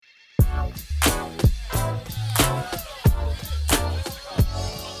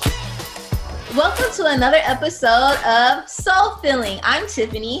Welcome to another episode of Soul Filling. I'm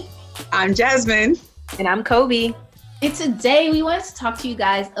Tiffany. I'm Jasmine. And I'm Kobe. And today we wanted to talk to you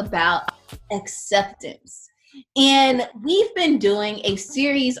guys about acceptance. And we've been doing a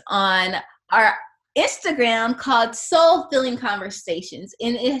series on our Instagram called Soul Filling Conversations.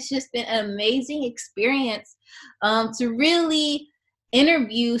 And it's just been an amazing experience to really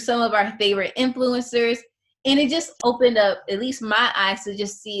interview some of our favorite influencers. And it just opened up, at least my eyes, to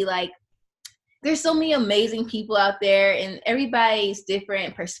just see like, there's so many amazing people out there, and everybody's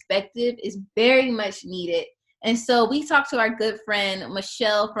different perspective is very much needed. And so we talked to our good friend,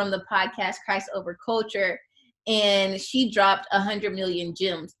 Michelle, from the podcast Christ Over Culture, and she dropped 100 million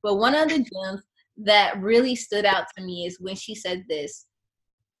gems. But one of the gems that really stood out to me is when she said this: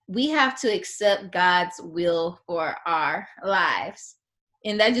 we have to accept God's will for our lives.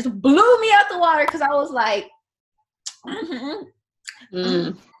 And that just blew me out the water, because I was like,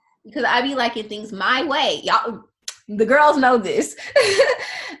 because I be liking things my way. Y'all, the girls know this.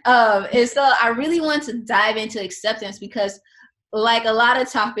 And so I really want to dive into acceptance, because like a lot of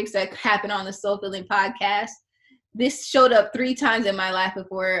topics that happen on the Soul Filling podcast, this showed up 3 times in my life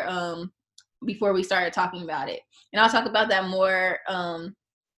before we started talking about it. And I'll talk about that more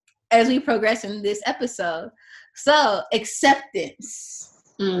as we progress in this episode. So, acceptance.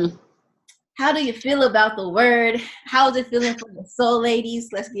 How do you feel about the word? How is it feeling for the soul ladies?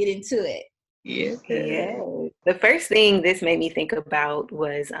 Let's get into it. Yeah. The first thing this made me think about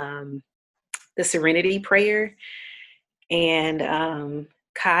was the Serenity Prayer. And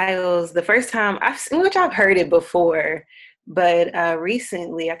Kyle's, the first time, which I've heard it before, but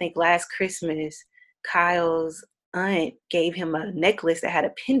recently, I think last Christmas, Kyle's aunt gave him a necklace that had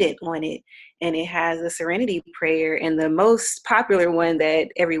a pendant on it, and it has a Serenity Prayer. And the most popular one that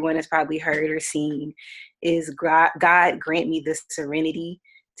everyone has probably heard or seen is God grant me the serenity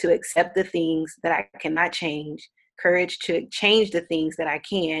to accept the things that I cannot change, courage to change the things that I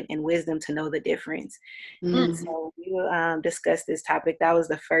can, and wisdom to know the difference. And so we will discuss this topic. That was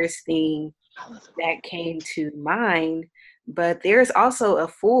the first thing that came to mind, but there's also a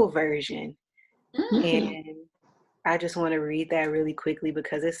full version. And I just want to read that really quickly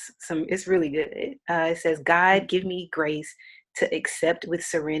because it's really good. It says, God, give me grace to accept with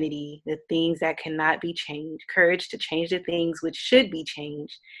serenity the things that cannot be changed, courage to change the things which should be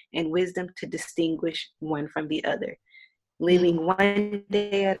changed, and wisdom to distinguish one from the other. Living one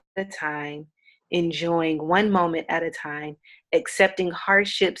day at a time, enjoying one moment at a time, accepting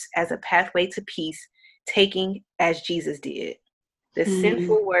hardships as a pathway to peace, taking as Jesus did. The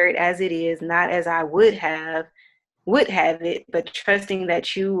sinful word as it is, not as I would have it, but trusting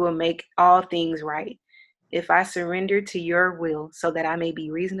that you will make all things right. If I surrender to your will so that I may be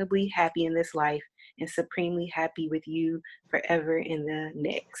reasonably happy in this life and supremely happy with you forever in the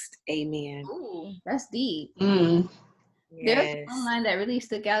next. Amen. Ooh, that's deep. Yes. There's one line that really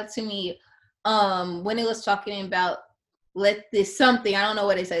stuck out to me when it was talking about let this something, I don't know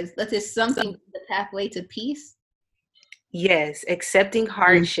what it says, let this something be the pathway to peace. Yes, accepting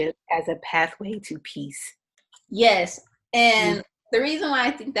hardship as a pathway to peace. Yes. And the reason why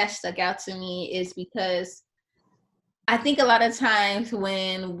I think that stuck out to me is because I think a lot of times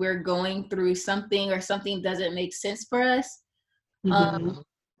when we're going through something or something doesn't make sense for us,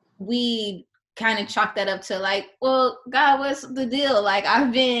 we kind of chalk that up to like, well, God, what's the deal? Like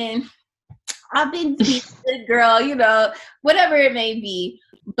I've been being a good girl, you know, whatever it may be.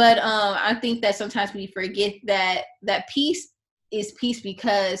 But I think that sometimes we forget that peace is peace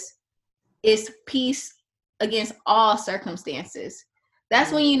because it's peace against all circumstances.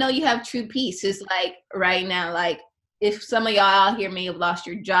 That's when you know you have true peace. It's like right now, like if some of y'all out here may have lost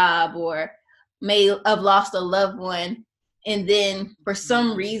your job or may have lost a loved one, and then for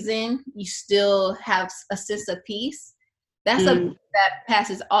some reason you still have a sense of peace. That's that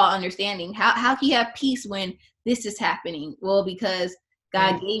passes all understanding. How can you have peace when this is happening? Well, because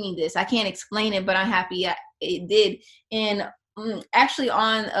God gave me this. I can't explain it, but I'm happy it did. And actually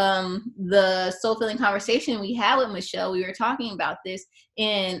on the Soul Filling conversation we had with Michelle, we were talking about this,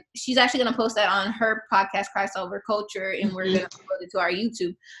 and she's actually going to post that on her podcast, Christ Over Culture, and we're going to upload it to our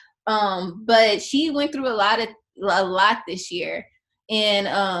YouTube. But she went through a lot this year,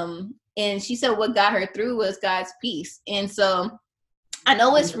 and she said what got her through was God's peace. And so I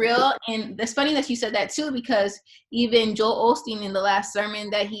know it's real, and it's funny that you said that too, because even Joel Osteen in the last sermon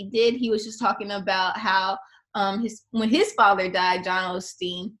that he did, he was just talking about how when his father died, John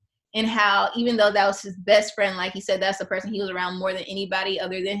Osteen, and how even though that was his best friend, like he said, that's the person he was around more than anybody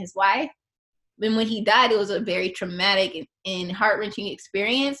other than his wife, and when he died, it was a very traumatic and heart-wrenching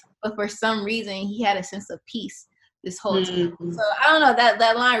experience. But for some reason, he had a sense of peace this whole time. So I don't know,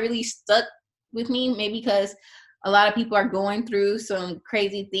 that line really stuck with me, maybe because a lot of people are going through some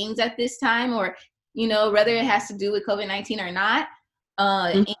crazy things at this time, or, you know, whether it has to do with COVID-19 or not.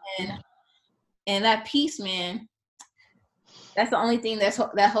 And that peace, man, that's the only thing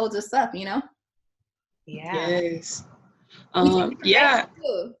that holds us up, you know? Yeah. Yes. Yeah.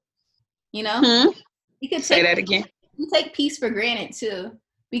 Too, you know? You could say that again. You take peace for granted too.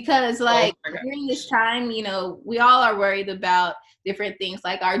 Because like during this time, you know, we all are worried about different things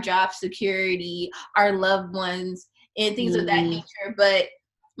like our job security, our loved ones, and things of that nature. But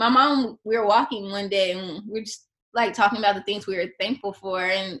my mom, we were walking one day and we're just like talking about the things we were thankful for,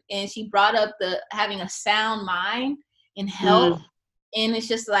 and she brought up the having a sound mind and health. And it's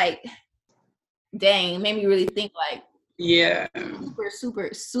just like, dang, it made me really think like, yeah,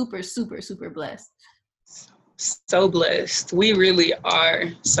 super blessed. So blessed. We really are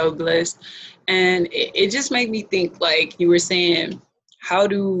so blessed. And it just made me think, like you were saying,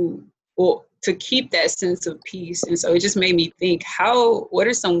 to keep that sense of peace. And so it just made me think, what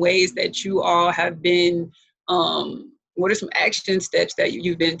are some ways that you all have been, what are some action steps that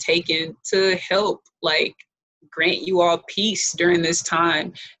you've been taking to help, like, grant you all peace during this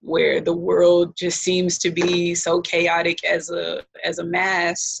time where the world just seems to be so chaotic as the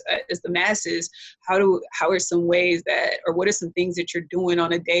masses? How are some ways or what are some things that you're doing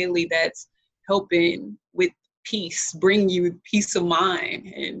on a daily that's helping with peace, bring you peace of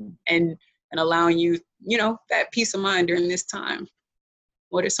mind and allowing you, you know, that peace of mind during this time?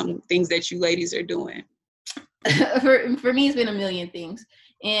 What are some things that you ladies are doing? For me, it's been a million things.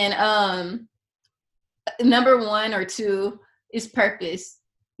 And number one or two is purpose.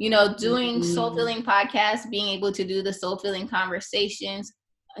 You know, doing soul filling podcasts, being able to do the soul filling conversations,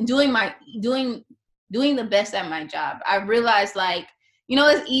 and doing the best at my job. I realized, like, you know,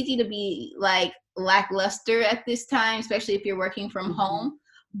 it's easy to be like lackluster at this time, especially if you're working from home.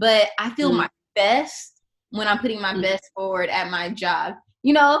 But I feel my best when I'm putting my best forward at my job.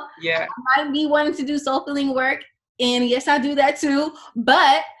 You know, I might be wanting to do soul filling work, and yes, I do that too.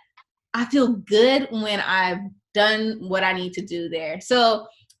 But I feel good when I've done what I need to do there. So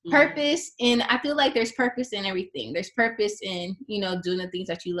purpose, and I feel like there's purpose in everything. There's purpose in, you know, doing the things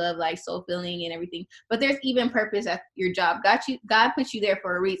that you love, like soul filling and everything. But there's even purpose at your job. God put you there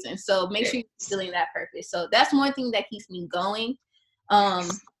for a reason. So make sure you're feeling that purpose. So that's one thing that keeps me going.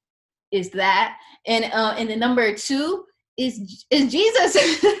 Is that, and then number two is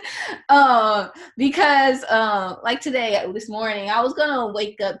Jesus. Because like this morning, I was gonna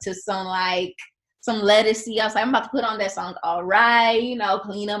wake up to some Ledisi. I was like, I'm about to put on that song, All Right, you know,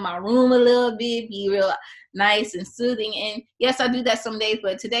 clean up my room a little bit, be real nice and soothing. And yes, I do that some days,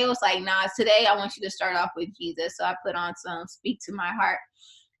 but today I was like, nah, today I want you to start off with Jesus. So I put on some Speak to My Heart,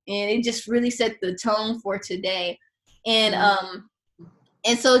 and it just really set the tone for today.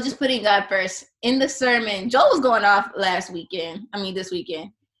 And so just putting God first. In the sermon, Joel was going off this weekend.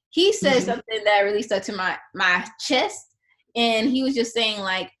 He said something that really stuck to my chest. And he was just saying,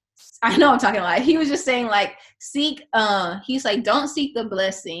 like, I know I'm talking a lot. He was just saying, like, he's like, don't seek the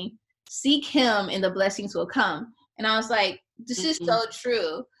blessing. Seek him and the blessings will come. And I was like, this is so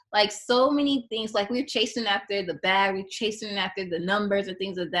true. Like, so many things, like, we're chasing after the bag. We're chasing after the numbers and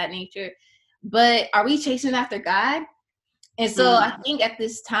things of that nature. But are we chasing after God? And so I think at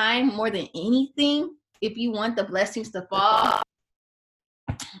this time, more than anything, if you want the blessings to fall,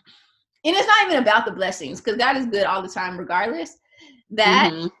 and it's not even about the blessings, because God is good all the time, regardless,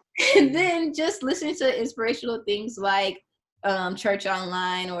 and then just listen to inspirational things like Church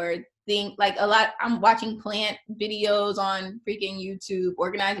Online, or I'm watching plant videos on freaking YouTube,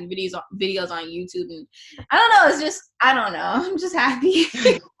 organizing videos on YouTube. And I don't know, I'm just happy.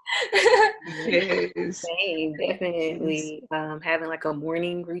 Yes. Same, definitely. Having like a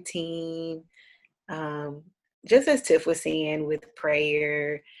morning routine, just as Tiff was saying, with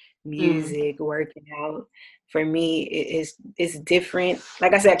prayer, music, working out. For me, it's different.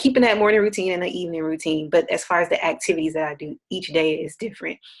 Like I said, keeping that morning routine and the evening routine. But as far as the activities that I do each day is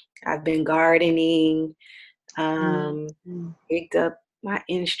different. I've been gardening, picked up my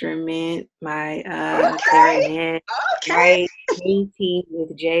instrument, my clarinet, my painting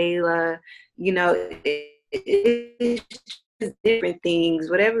with Jayla. You know, it's just different things.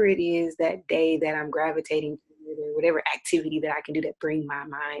 Whatever it is that day that I'm gravitating to, or whatever activity that I can do that bring my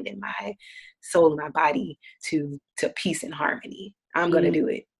mind and my soul and my body to peace and harmony, I'm gonna do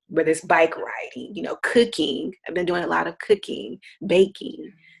it. Whether it's bike riding, you know, cooking. I've been doing a lot of cooking,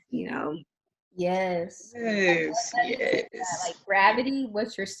 baking, you know. Yes. Yes. Like gravity,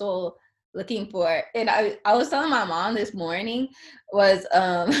 what's your soul looking for. And I was telling my mom this morning was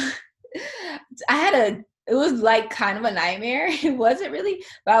it was like kind of a nightmare. It wasn't really,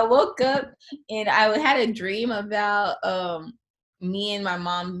 but I woke up and I had a dream about me and my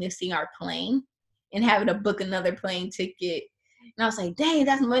mom missing our plane and having to book another plane ticket. And I was like, dang,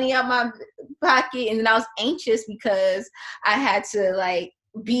 that's money out my pocket. And then I was anxious because I had to like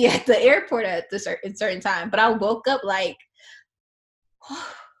be at the airport at a certain time. But I woke up like,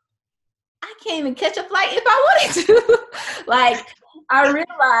 oh, I can't even catch a flight if I wanted to. Like, I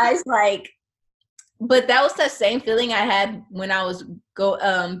realized like, but that was the same feeling I had when I was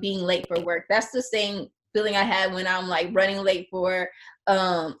being late for work. That's the same feeling I had when I'm like running late for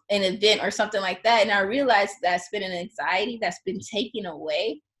an event or something like that. And I realized that's been an anxiety that's been taken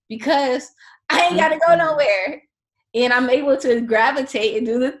away because I ain't got to go nowhere. And I'm able to gravitate and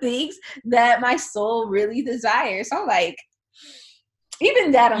do the things that my soul really desires. So I'm like,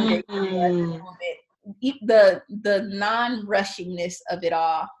 even that I'm grateful for a little bit. The non-rushingness of it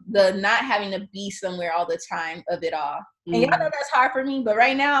all, the not having to be somewhere all the time of it all. And y'all know that's hard for me, but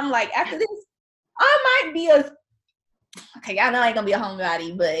right now I'm like, after this, I might be okay, y'all know I ain't gonna be a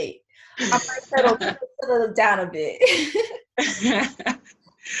homebody, but I might settle down a bit.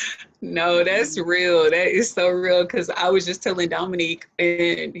 No, that's real. That is so real. Because I was just telling Dominique,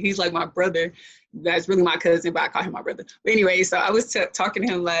 and he's like my brother. That's really my cousin, but I call him my brother. But anyway, so I was talking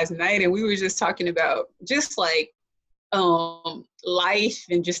to him last night, and we were just talking about just like life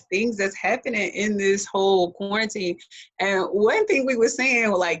and just things that's happening in this whole quarantine. And one thing we were saying,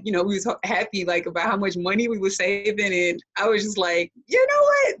 like, you know, we was happy like about how much money we were saving, and I was just like, you know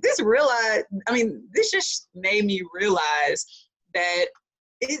what? This just made me realize that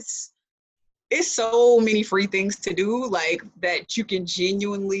it's so many free things to do, like that you can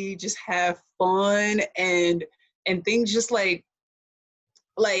genuinely just have fun and things just like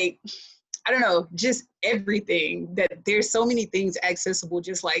I don't know, just everything, that there's so many things accessible,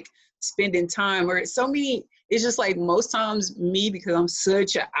 just like spending time, or it's just like most times me, because I'm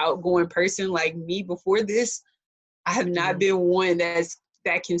such an outgoing person, like me before this, I have not been one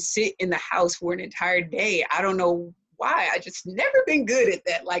that can sit in the house for an entire day. I don't know why. I just never been good at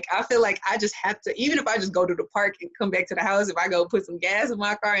that. Like, I feel like I just have to, even if I just go to the park and come back to the house, if I go put some gas in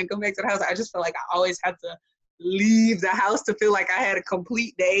my car and come back to the house, I just feel like I always have to leave the house to feel like I had a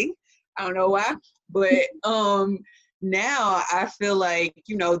complete day. I don't know why. But now I feel like,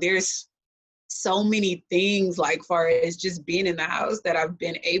 you know, there's so many things like far as just being in the house that I've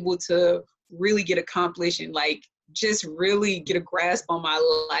been able to really get accomplished and like just really get a grasp on my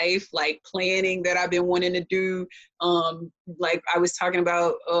life, like planning that I've been wanting to do. Like I was talking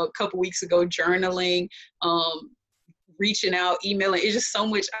about a couple weeks ago, journaling, reaching out, emailing. It's just so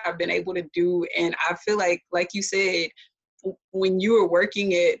much I've been able to do. And I feel like you said, when you are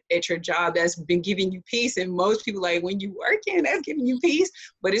working at your job, that's been giving you peace. And most people, like, when you working, that's giving you peace.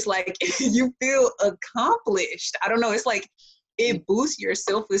 But it's like you feel accomplished. I don't know. It's like it boosts your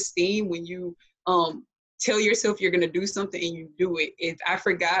self-esteem when you tell yourself you're going to do something and you do it. I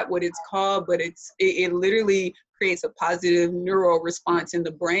forgot what it's called, but it literally creates a positive neural response in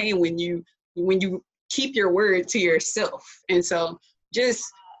the brain when you keep your word to yourself. And so just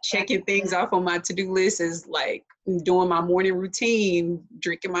checking things off on my to-do list is like doing my morning routine,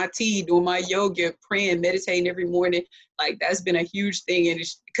 drinking my tea, doing my yoga, praying, meditating every morning. Like, that's been a huge thing. And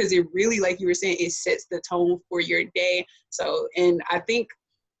it's because it really, like you were saying, it sets the tone for your day. So, and I think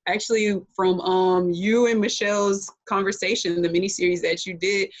actually from you and Michelle's conversation, the mini-series that you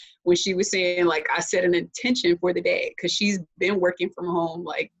did, when she was saying, like, I set an intention for the day, because she's been working from home,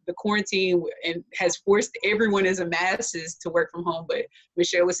 like the quarantine and has forced everyone as a masses to work from home. But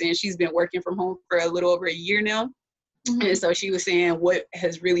Michelle was saying she's been working from home for a little over a year now. Mm-hmm. And so she was saying what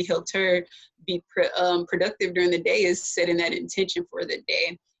has really helped her be productive during the day is setting that intention for the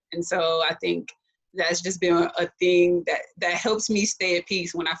day. And so I think that's just been a thing that helps me stay at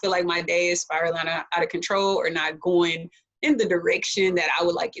peace when I feel like my day is spiraling out of control or not going in the direction that I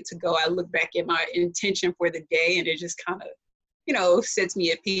would like it to go. I look back at my intention for the day, and it just kind of, you know, sets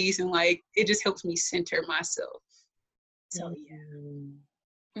me at peace, and like it just helps me center myself. So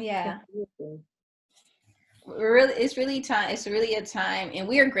yeah. It's really a time, and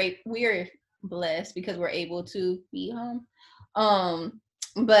we are blessed because we're able to be home.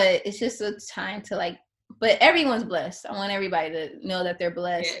 But it's just a time to but everyone's blessed. I want everybody to know that they're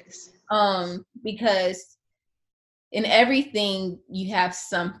blessed. Yes. Because in everything you have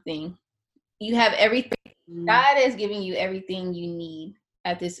something. You have everything. God is giving you everything you need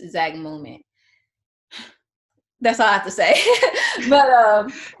at this exact moment. That's all I have to say.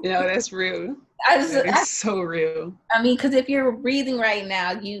 But that's real. That's so real. I mean, because if you're breathing right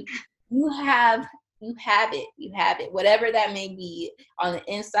now, you have it, whatever that may be, on the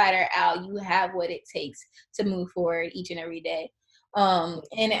inside or out. You have what it takes to move forward each and every day. And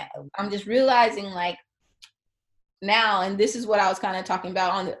I'm just realizing, like, now, and this is what I was kind of talking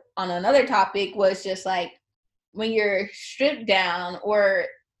about on another topic, was just like, when you're stripped down or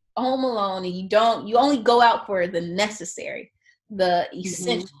home alone and you only go out for the necessary, the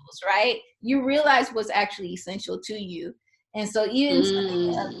essentials, right? You realize what's actually essential to you. And so even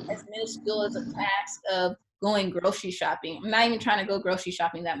something as minuscule as a task of going grocery shopping, I'm not even trying to go grocery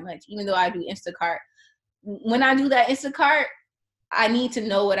shopping that much, even though I do Instacart. When I do that Instacart, I need to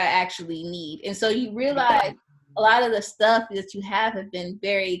know what I actually need. And so you realize a lot of the stuff that you have been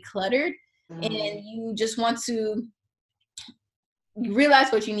very cluttered, and you just want to, you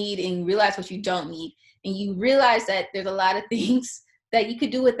realize what you need and you realize what you don't need. And you realize that there's a lot of things that you could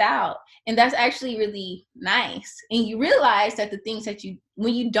do without. And that's actually really nice. And you realize that the things that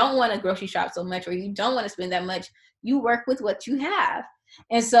when you don't want to grocery shop so much, or you don't want to spend that much, you work with what you have.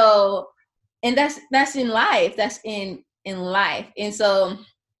 And so, and that's in life. That's in life. And so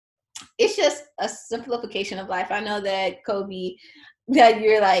it's just a simplification of life. I know that, Kobe, that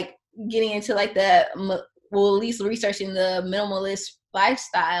you're like getting into like at least researching the minimalist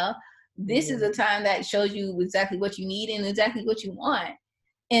lifestyle. This is a time that shows you exactly what you need and exactly what you want.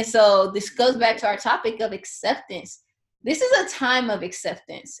 And so this goes back to our topic of acceptance. This is a time of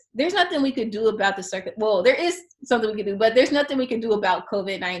acceptance. There's nothing we could do about the circuit. Well, there is something we could do, but there's nothing we can do about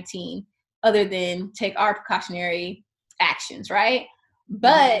COVID-19 other than take our precautionary actions, right?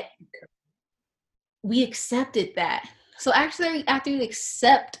 But we accepted that. So actually, after you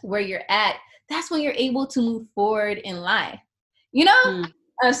accept where you're at, that's when you're able to move forward in life, you know?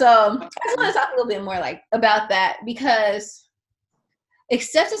 And so I just want to talk a little bit more like about that, because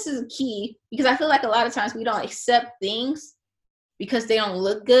acceptance is key, because I feel like a lot of times we don't accept things because they don't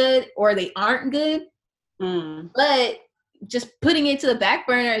look good or they aren't good. But just putting it to the back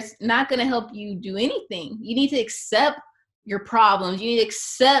burner is not going to help you do anything. You need to accept your problems. You need to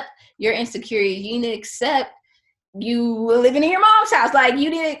accept your insecurities. You need to accept you living in your mom's house. Like, you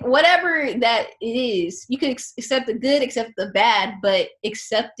need, whatever that it is, you can accept the good, accept the bad, but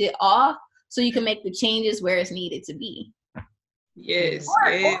accept it all so you can make the changes where it's needed to be. Yes.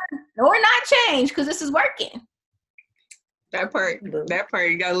 Or not change, because this is working. That part,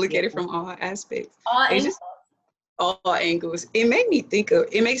 you gotta look at it from all aspects. All angles.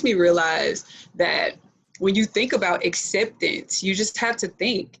 It makes me realize that when you think about acceptance, you just have to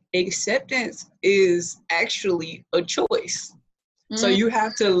think acceptance is actually a choice. So you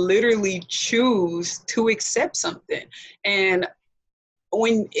have to literally choose to accept something. And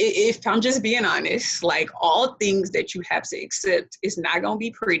if I'm just being honest, like, all things that you have to accept is not going to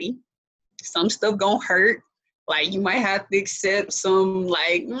be pretty. Some stuff going to hurt. Like, you might have to accept some,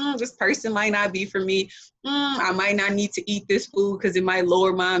 like, this person might not be for me. I might not need to eat this food because it might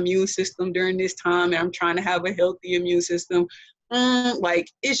lower my immune system during this time, and I'm trying to have a healthy immune system. Like,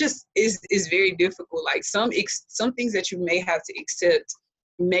 it's very difficult. Like, some things that you may have to accept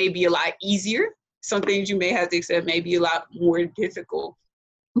may be a lot easier. Some things you may have to accept may be a lot more difficult.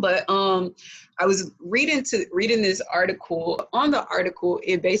 But I was reading this article. On the article,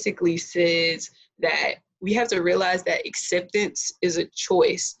 it basically says that we have to realize that acceptance is a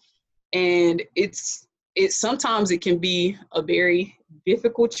choice, and sometimes it can be a very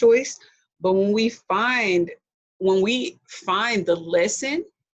difficult choice. But when we find the lesson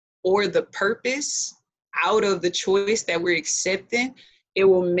or the purpose out of the choice that we're accepting, it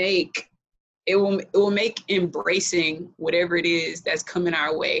will make embracing whatever it is that's coming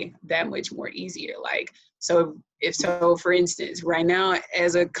our way that much more easier. Like, for instance, right now,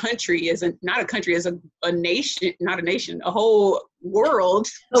 as a country, a whole world,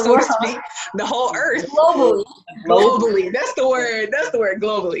 to speak, the whole earth, globally. That's the word,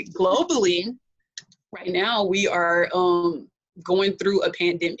 globally. Right now, we are going through a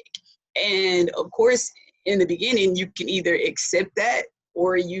pandemic. And of course, in the beginning, you can either accept that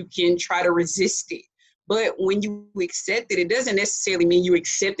or you can try to resist it. But when you accept it, it doesn't necessarily mean you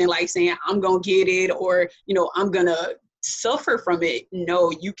accept it like saying, I'm going to get it, or, I'm going to suffer from it.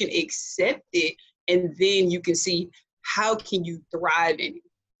 No, you can accept it, and then you can see how can you thrive in it.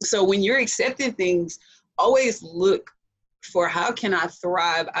 So when you're accepting things, always look for how can I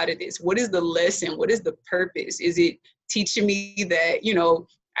thrive out of this? What is the lesson? What is the purpose? Is it teaching me that,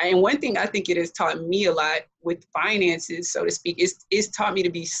 and one thing I think it has taught me a lot with finances, so to speak, it's taught me to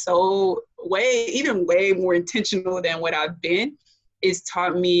be way more intentional than what I've been. It's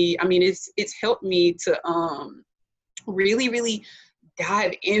taught me, it's helped me to really, really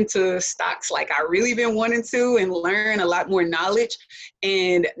dive into stocks like I really been wanting to and learn a lot more knowledge.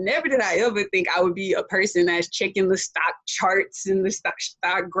 And never did I ever think I would be a person that's checking the stock charts and the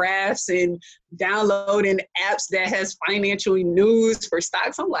stock graphs and downloading apps that has financial news for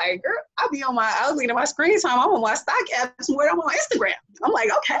stocks. I'm like, girl, I was looking at my screen time. I'm on my stock apps more than I'm on Instagram. I'm like,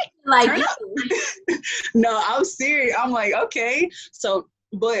 okay, Like, turn up. No, I'm serious. I'm like, okay. So,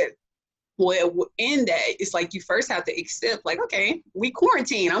 but well, in that, it's like you first have to accept, like, okay, we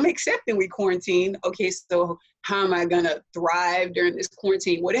quarantine. I'm accepting we quarantine. Okay, so how am I gonna thrive during this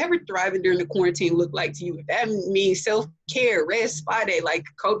quarantine? Whatever thriving during the quarantine look like to you. If that means self-care, rest, spa day, like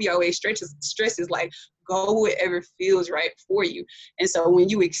Kobe always stresses like, go whatever feels right for you. And so when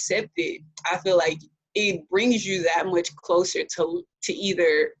you accept it, I feel like it brings you that much closer to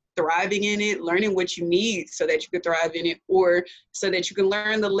either thriving in it, learning what you need so that you can thrive in it, or so that you can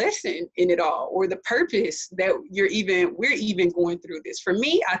learn the lesson in it all, or the purpose that we're even going through this. For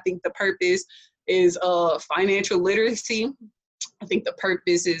me, I think the purpose is financial literacy. I think the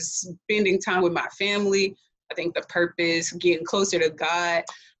purpose is spending time with my family. I think the purpose, getting closer to God.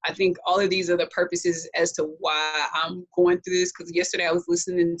 I think all of these are the purposes as to why I'm going through this. Because yesterday I was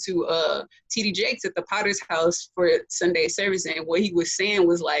listening to T.D. Jakes at the Potter's House for Sunday service, and what he was saying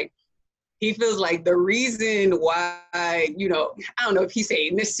was like, he feels like the reason why, you know, I don't know if he's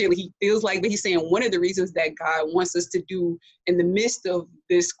saying necessarily he feels like, but he's saying one of the reasons that God wants us to do in the midst of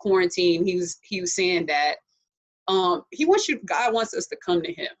this quarantine, he was saying that God wants us to come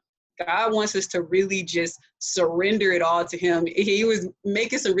to him. God wants us to really just surrender it all to him. He was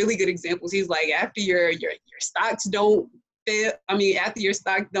making some really good examples. He's like, after your stocks don't fail, after your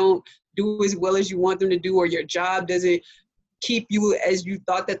stock don't do as well as you want them to do, or your job doesn't keep you as you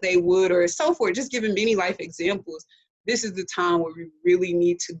thought that they would, or so forth, just giving many life examples. This is the time where we really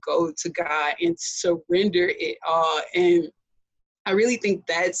need to go to God and surrender it all. And I really think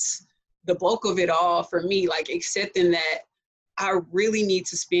that's the bulk of it all for me, like accepting that I really need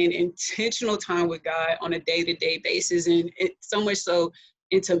to spend intentional time with God on a day-to-day basis, and it so much so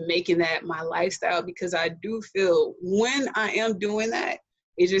into making that my lifestyle, because I do feel when I am doing that,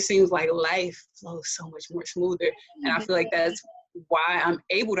 it just seems like life flows so much more smoother. And I feel like that's why I'm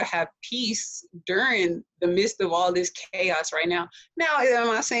able to have peace during the midst of all this chaos right now. Now, am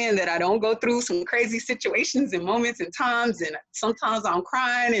I saying that I don't go through some crazy situations and moments and times, and sometimes I'm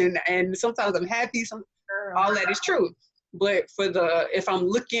crying and sometimes I'm happy, all that is true. But if I'm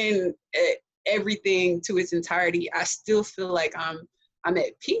looking at everything to its entirety, I still feel like I'm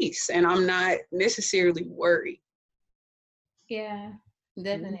at peace and I'm not necessarily worried. Yeah,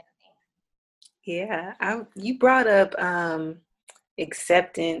 definitely. Yeah, you brought up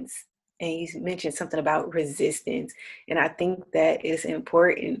acceptance, and you mentioned something about resistance, and I think that is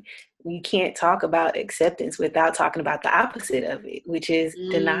important. You can't talk about acceptance without talking about the opposite of it, which is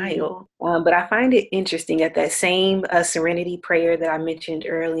denial. But I find it interesting that same serenity prayer that I mentioned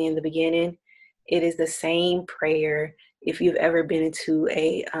early in the beginning, it is the same prayer if you've ever been into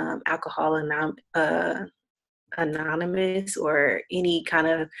a alcohol anonymous or any kind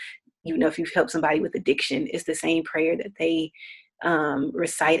of, if you've helped somebody with addiction, it's the same prayer that they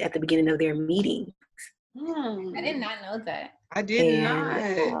recite at the beginning of their meetings. I did not know that. I did not.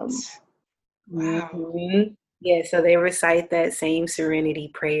 Wow. Mm-hmm. Yeah, so they recite that same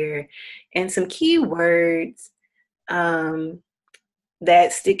serenity prayer, and some key words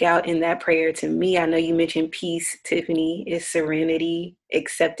that stick out in that prayer to me. I know you mentioned peace, Tiffany, is serenity,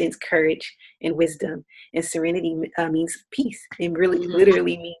 acceptance, courage, and wisdom. And serenity means peace, and really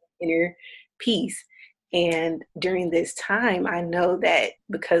literally means inner peace. And during this time, I know that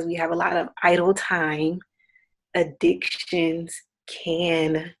because we have a lot of idle time, addictions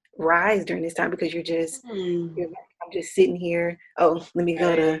can rise during this time, because you're like, I'm just sitting here. Oh, let me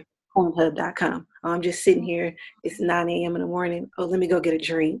go to Pornhub.com. Oh, I'm just sitting here. It's 9 a.m. in the morning. Oh, let me go get a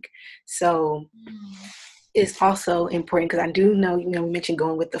drink. So it's also important, because I do know, we mentioned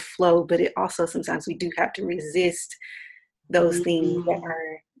going with the flow, but it also sometimes we do have to resist those things that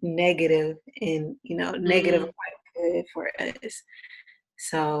are negative, and negative are quite good for us.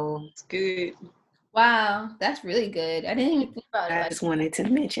 So it's good. Wow, that's really good. I didn't even think about it. I just wanted to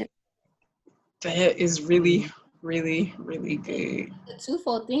mention that is really, really, really good. It's a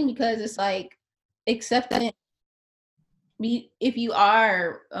twofold thing, because it's like accepting if you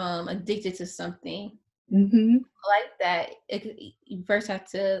are addicted to something like that. You first have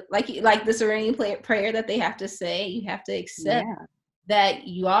to like the serenity prayer that they have to say. You have to accept that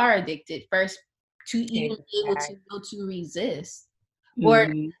you are addicted first to even be able to go to resist, or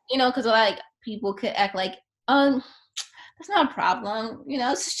because like people could act like That's not a problem. You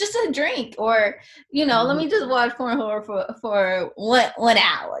know, it's just a drink, or you know, let me just watch cornhole for 1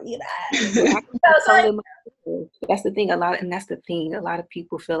 hour. You know, I can control it. That's the thing. A lot of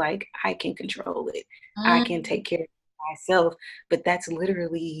people feel like I can control it. I can take care of myself, but that's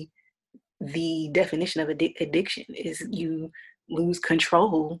literally the definition of addiction: is you lose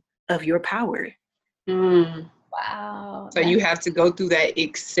control of your power. Wow. So you have to go through that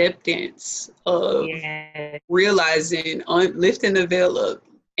acceptance of realizing, lifting the veil up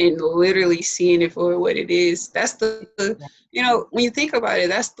and literally seeing it for what it is. That's you know, when you think about it,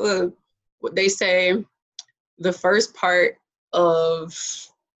 that's what they say, the first part of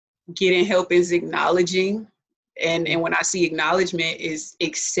getting help is acknowledging. And when I see acknowledgement is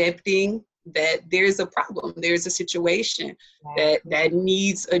accepting that there's a problem, there's a situation that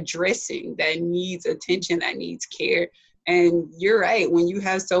needs addressing, that needs attention, that needs care. And you're right, when you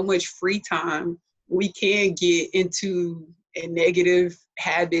have so much free time, we can get into a negative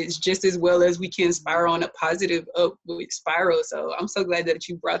habits just as well as we can spiral on a positive upward spiral. So I'm so glad that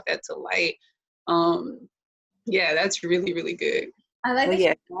you brought that to light. Yeah, that's really, really good.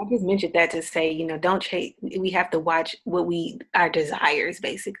 I just mentioned that to say, you know, don't chase. We have to watch our desires,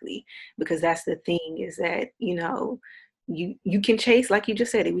 basically, because that's the thing, is that, you know, you can chase, like you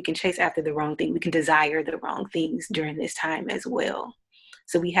just said, we can chase after the wrong thing. We can desire the wrong things during this time as well.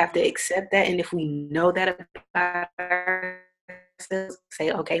 So we have to accept that. And if we know that about ourselves,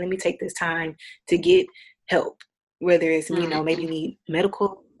 say, okay, let me take this time to get help, whether it's, you know, maybe you need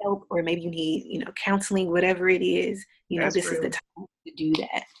medical help, or maybe you need, you know, counseling, whatever it is, you know, this is the time to do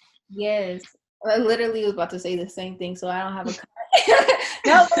that. Yes. I literally was about to say the same thing, so I don't have a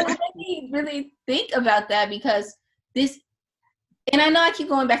no, but it made me really think about that, because and I know I keep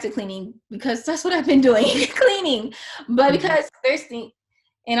going back to cleaning because that's what I've been doing, cleaning, but because there's things,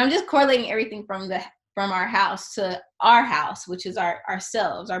 and I'm just correlating everything from our house to our house, which is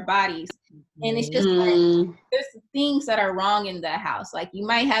ourselves, our bodies. And it's just like, there's things that are wrong in that house. Like, you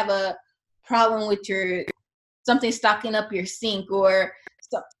might have a problem with something stocking up your sink, or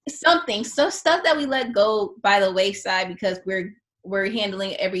something. So stuff that we let go by the wayside because we're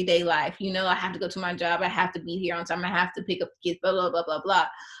handling everyday life. You know, I have to go to my job. I have to be here on time. I have to pick up the kids, blah, blah, blah, blah, blah.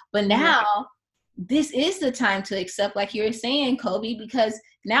 But now this is the time to accept, like you were saying, Kobe, because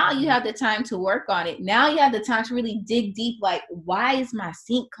now you have the time to work on it. Now you have the time to really dig deep. Like, why is my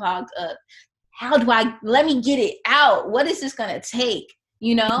sink clogged up? How do let me get it out? What is this going to take?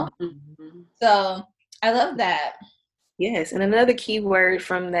 You know? So I love that. Yes. And another key word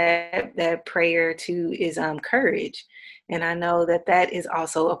from that prayer too is courage. And I know that is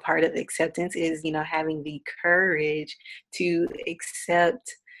also a part of acceptance, is, you know, having the courage to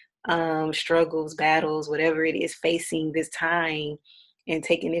accept struggles, battles, whatever it is, facing this time and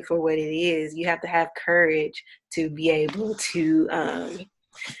taking it for what it is. You have to have courage to be able to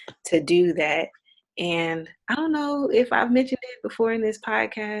do that. And I don't know if I've mentioned it before in this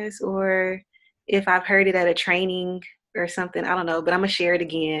podcast, or if I've heard it at a training or something, I don't know, but I'm gonna share it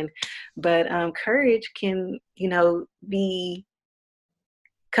again. But courage can, you know,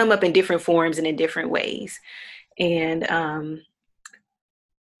 come up in different forms and in different ways. And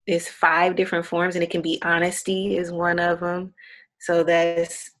it's 5 different forms, and it can be honesty is one of them. So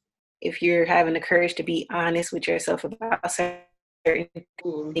that's if you're having the courage to be honest with yourself about certain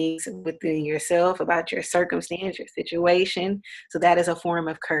things within yourself, about your circumstance, your situation. So that is a form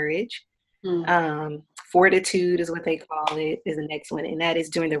of courage. Fortitude is what they call it, is the next one. And that is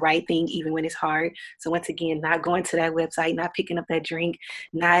doing the right thing even when it's hard. So once again, not going to that website, not picking up that drink,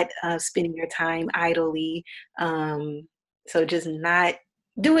 not spending your time idly. So just not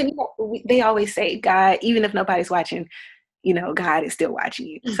doing, you know, they always say, God, even if nobody's watching, you know, God is still watching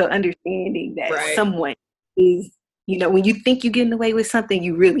you. So understanding that someone is, you know, when you think you're getting away with something,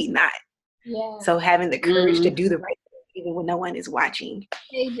 you really not. Yeah. So having the courage to do the right thing even when no one is watching.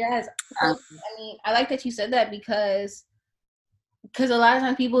 Hey, Jazz. I mean, I like that you said that, because a lot of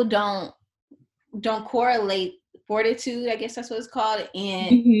times people don't correlate fortitude, I guess that's what it's called,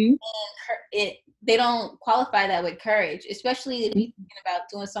 and they don't qualify that with courage, especially if you're thinking about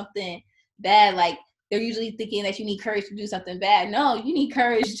doing something bad. Like, they're usually thinking that you need courage to do something bad. No, you need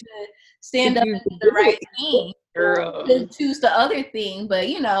courage to stand up and do the right thing. To choose the other thing. But,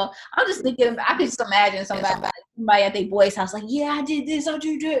 you know, I'm just thinking, I could just imagine somebody at their boy's house, like, yeah, I did this, I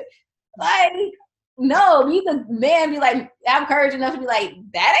did it. Like, no, you the man be like, have courage enough to be like,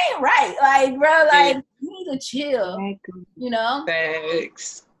 that ain't right. Like, bro, like, you need to chill. You know?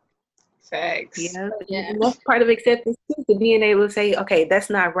 Facts. Yeah. And that's part of acceptance too, to being able to say, okay, that's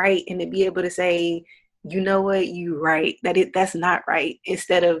not right, and to be able to say, you know what, you right. That's not right.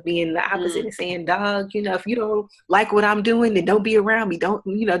 Instead of being the opposite and saying, dog, if you don't like what I'm doing, then don't be around me. Don't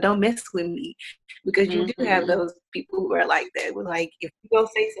mess with me. Because you do have those people who are like that. With like, if you don't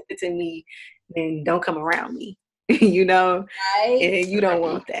say something to me, then don't come around me. Right? And you don't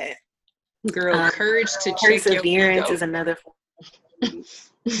want that. Girl, courage to check your perseverance ego. is another form.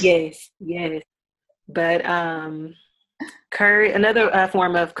 Yes. But another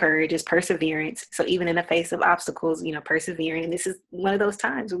form of courage is perseverance. So even in the face of obstacles, persevering. And this is one of those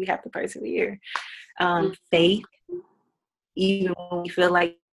times where we have to persevere. Faith, even when we feel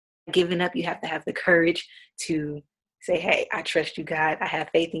like giving up, you have to have the courage to say, hey, I trust you, God. I have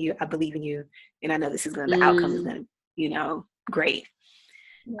faith in you. I believe in you. And I know the outcome is going to, great.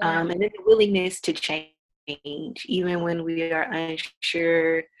 And then the willingness to change, even when we are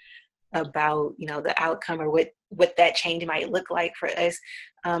unsure about, the outcome or what that change might look like for us.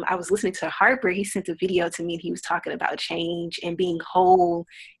 I was listening to Harper. He sent a video to me and he was talking about change and being whole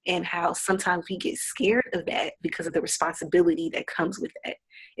and how sometimes we get scared of that because of the responsibility that comes with that.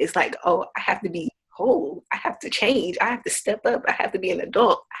 It's like, oh, I have to be whole. I have to change. I have to step up. I have to be an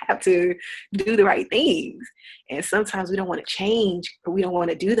adult. I have to do the right things. And sometimes we don't want to change or we don't want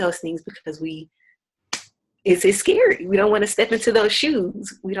to do those things because it's scary. We don't want to step into those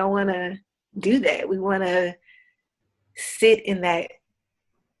shoes. We don't want to do that. We want to sit in that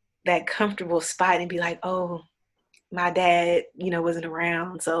comfortable spot and be like, oh, my dad, wasn't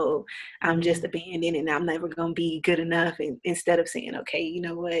around, so I'm just abandoned and I'm never going to be good enough. And instead of saying, okay, you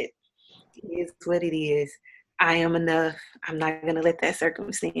know what? It is what it is. I am enough. I'm not going to let that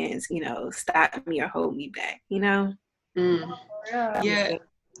circumstance, stop me or hold me back, Yeah. And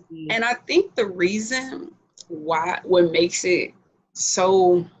I think the reason what makes it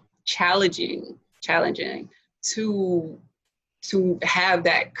so challenging to have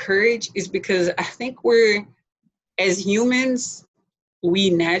that courage is because I think as humans, we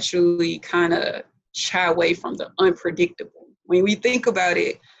naturally kind of shy away from the unpredictable. When we think about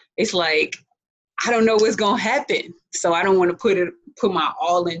it, it's like, I don't know what's going to happen, so I don't want to put my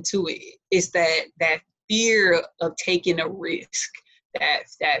all into it. It's that fear of taking a risk,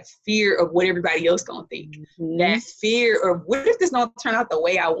 that fear of what everybody else going to think, that fear of what if this don't turn out the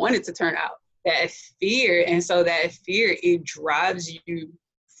way I want it to turn out, that fear. And so that fear, it drives you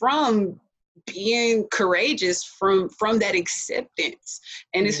from being courageous, from that acceptance.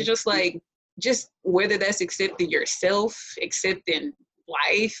 And it's just like, just whether that's accepting yourself, accepting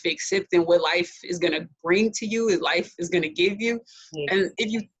life, accepting what life is going to bring to you, what life is going to give you. And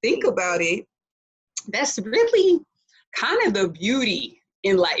if you think about it, that's really kind of the beauty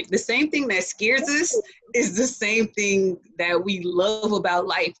in life. The same thing that scares us is the same thing that we love about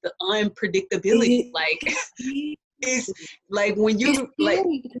life, the unpredictability. Like, it's like when you like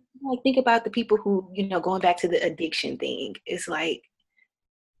think about the people who, going back to the addiction thing, it's like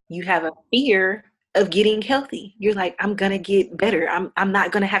you have a fear of getting healthy. You're like, I'm gonna get better. I'm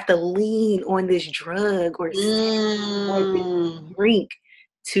not gonna have to lean on this drug or this drink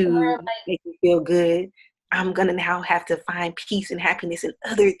to make me feel good. I'm gonna now have to find peace and happiness in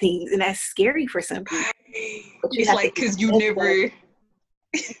other things, and that's scary for some people. But it's like, because you never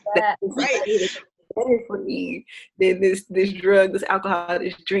right. Better for me than this drug, this alcohol,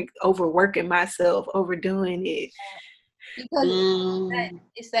 this drink, overworking myself, overdoing it. Because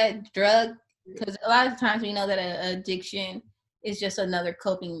it's that drug. Because a lot of times we know that an addiction is just another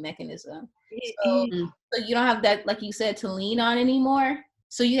coping mechanism. So you don't have that, like you said, to lean on anymore.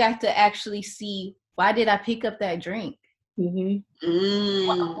 So you have to actually see, why did I pick up that drink? Why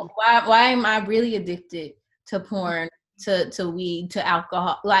am I really addicted to porn, to weed, to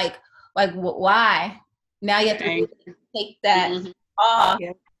alcohol? Like why? Now you have to really take that off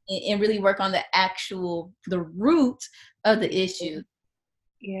and really work on the root of the issue.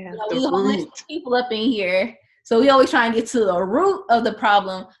 Yeah, we homeless people up in here, so we always try and get to the root of the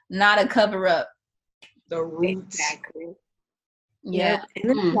problem, not a cover up. The root. Exactly. Yeah.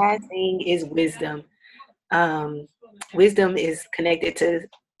 And then the last thing is wisdom. Wisdom is connected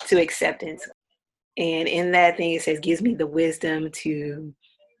to acceptance. And in that thing, it says, gives me the wisdom to,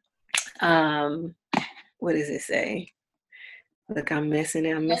 what does it say? Look, I'm messing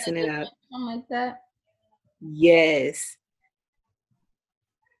it up. Something like that. Yes.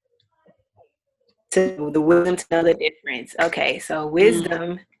 To the wisdom to know the difference. Okay, so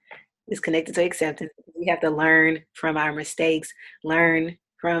wisdom is connected to acceptance. We have to learn from our mistakes, learn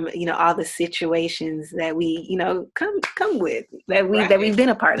from all the situations that we come with, that we've been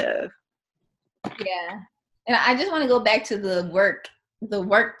a part of. Yeah, and I just want to go back to the work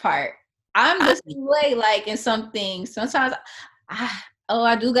part. I'm the same way. Like in some things, sometimes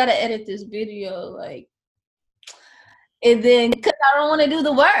I do gotta edit this video. Like And then because I don't want to do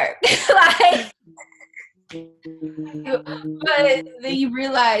the work, like. But then you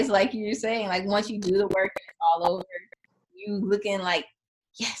realize, like you were saying, like once you do the work, it's all over. You looking like,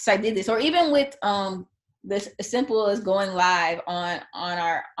 yes, I did this. Or even with this as simple as going live on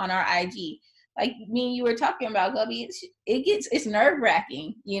our IG. Like me and you were talking about, Gubby, it's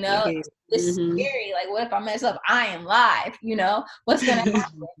nerve-wracking, you know. It's scary. Like, what if I mess up? I am live, you know. What's gonna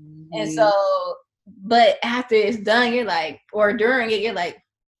happen? And so, but after it's done, you're like, or during it, you're like,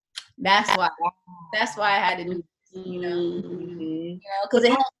 that's why I had to do this, you know, because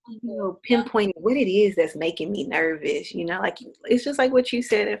it helps pinpoint what it is that's making me nervous, you know, like it's just like what you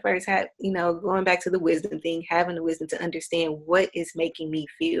said at first, going back to the wisdom thing, having the wisdom to understand what is making me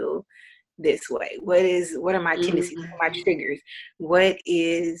feel this way. What are my tendencies, my triggers? What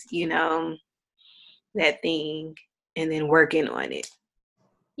is, that thing, and then working on it.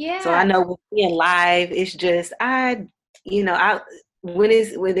 Yeah. So I know with being live, it's just when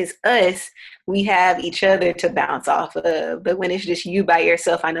it's us, we have each other to bounce off of. But when it's just you by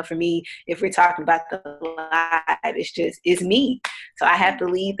yourself, I know for me, if we're talking about the live, it's me. So I have to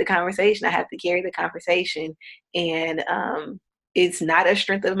lead the conversation. I have to carry the conversation. And it's not a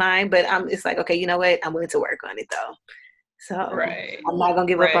strength of mine, but it's like, okay, you know what? I'm willing to work on it though. So I'm not going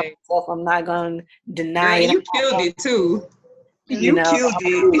to give up on myself. I'm not going to deny it. You killed it too. You killed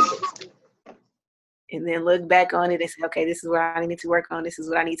it. And then look back on it and say, okay, this is where I need to work on. This is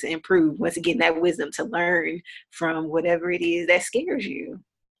what I need to improve. Once again, that wisdom to learn from whatever it is that scares you.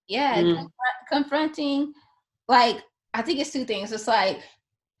 Yeah, confronting, like, I think it's two things. It's like,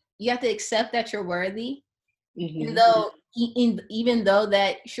 you have to accept that you're worthy. Even though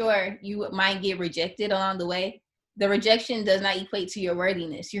that, sure, you might get rejected along the way, the rejection does not equate to your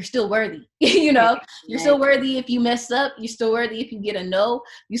worthiness. You're still worthy. You're still worthy if you mess up. You're still worthy if you get a no.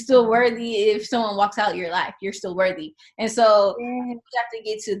 You're still worthy if someone walks out your life. You're still worthy. And so you have to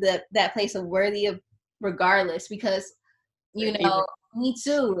get to that place of worthy of regardless, because, me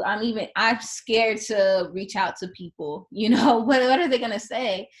too. I'm scared to reach out to people. What are they going to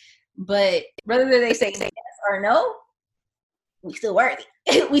say? But whether they say yes or no, we still worthy.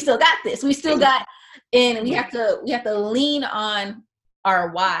 We still got this. We still got. And we have to lean on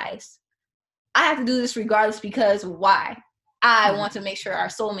our whys. I have to do this regardless, because why? I want to make sure our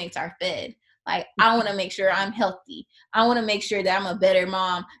soulmates are fed. Like, I want to make sure I'm healthy. I want to make sure that I'm a better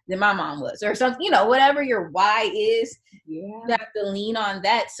mom than my mom was, or something, whatever your why is, you have to lean on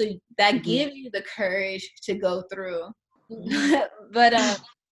that. So that gives you the courage to go through. But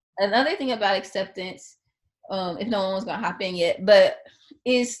another thing about acceptance, if no one was going to hop in yet, but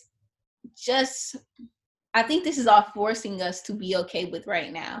is just, I think this is all forcing us to be okay with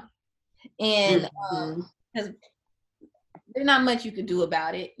right now. And because there's not much you could do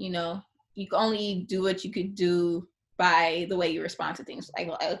about it, you can only do what you could do by the way you respond to things,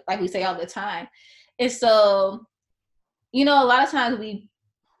 like we say all the time. And so, a lot of times we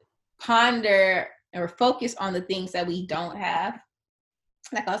ponder or focus on the things that we don't have.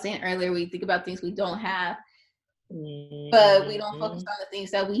 Like I was saying earlier, we think about things we don't have, but we don't focus on the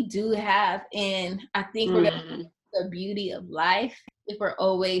things that we do have. And I think we're going to miss the beauty of life if we're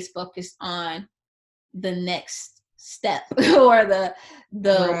always focused on the next step or the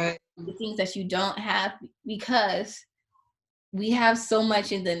things that you don't have, because we have so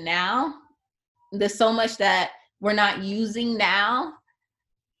much in the now. There's so much that we're not using now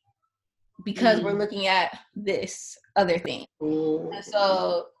because we're looking at this other thing. And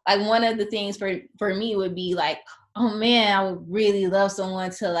so, like, one of the things for me would be like, oh man, I would really love someone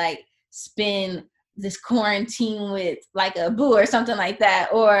to like spend this quarantine with, like a boo or something like that.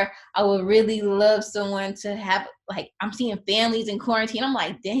 Or I would really love someone to have, like, I'm seeing families in quarantine. I'm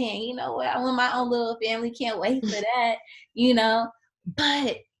like, dang, you know what? I want my own little family. Can't wait for that,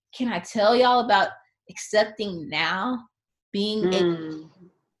 But can I tell y'all about accepting now, being able to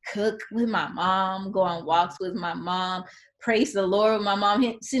cook with my mom, go on walks with my mom, praise the Lord with my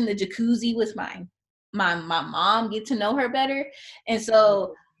mom, sit in the jacuzzi with my mom, get to know her better. And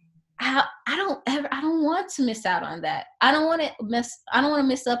so I don't want to miss out on that. I don't want to miss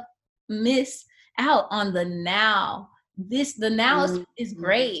out on the now. The now is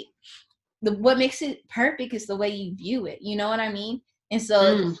great. What makes it perfect is the way you view it. You know what I mean? And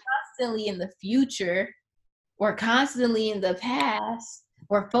so constantly in the future or constantly in the past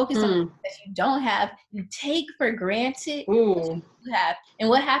or focus on things that you don't have, you take for granted what you have. And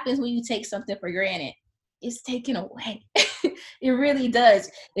what happens when you take something for granted? It's taken away. It really does.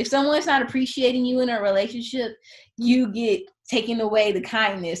 If someone's not appreciating you in a relationship, you get taken away the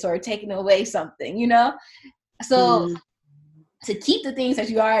kindness or taken away something, So to keep the things that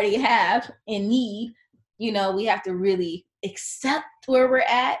you already have and need, we have to really accept where we're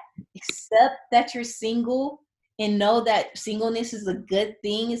at, accept that you're single, and know that singleness is a good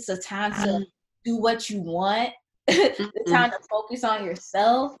thing. It's a time to do what you want. The time to focus on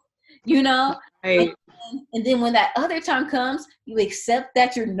yourself, Right. and then when that other time comes, you accept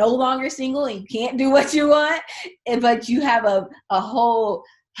that you're no longer single and you can't do what you want, but you have a whole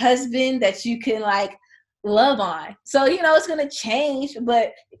husband that you can like love on. So it's gonna change,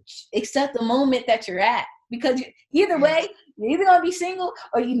 but accept the moment that you're at, because either way, you're either gonna be single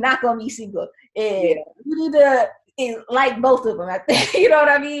or you're not gonna be single, and you need to like both of them. I think you know what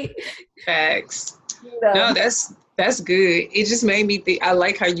I mean. Facts. No, that's good. It just made me think. I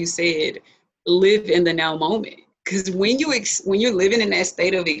like how you said, live in the now moment. Because when you're living in that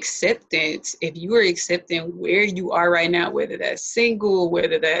state of acceptance, if you are accepting where you are right now, whether that's single,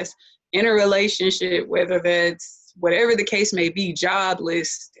 whether that's in a relationship, whether that's whatever the case may be,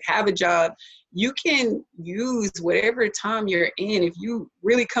 jobless, have a job, you can use whatever time you're in. If you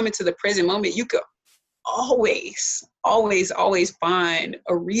really come into the present moment, you could always find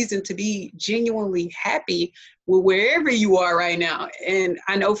a reason to be genuinely happy with wherever you are right now. And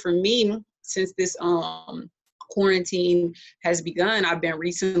I know for me, since this quarantine has begun, I've been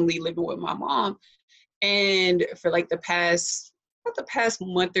recently living with my mom, and for like the past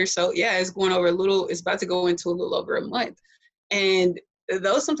month or so, it's about to go into a little over a month. And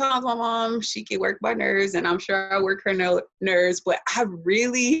though sometimes my mom, she can work my nerves, and I'm sure I work her nerves, but I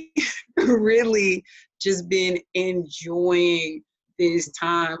really really just been enjoying this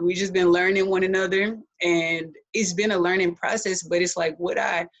time. We just been learning one another, and it's been a learning process, but it's like, would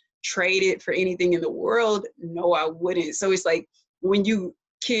I trade it for anything in the world? No, I wouldn't. So it's like, when you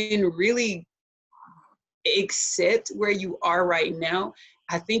can really accept where you are right now,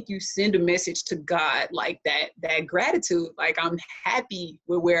 I think you send a message to God, like that gratitude, like, I'm happy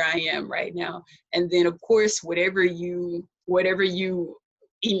with where I am right now. And then of course, whatever you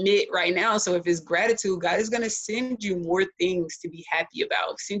emit right now. So if it's gratitude, God is going to send you more things to be happy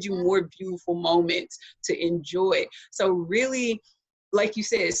about, send you more beautiful moments to enjoy. So really, like you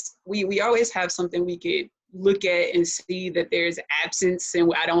said, we always have something we could look at and see that there's absence,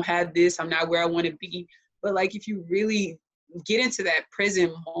 and I don't have this, I'm not where I want to be. But like, if you really get into that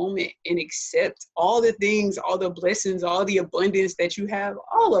present moment and accept all the things, all the blessings, all the abundance that you have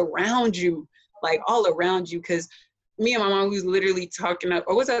all around you, because me and my mom was literally talking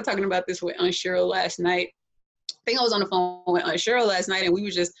about this with Aunt Cheryl last night. I think I was on the phone with Aunt Cheryl last night, and we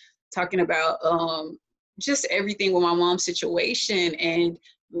were just talking about just everything with my mom's situation. And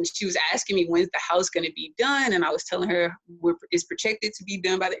she was asking me, when's the house going to be done? And I was telling her it's projected to be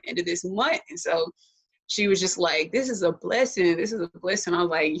done by the end of this month. And so she was just like, this is a blessing. This is a blessing. I was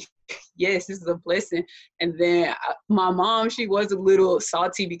like, yes, this is a blessing. And then my mom, she was a little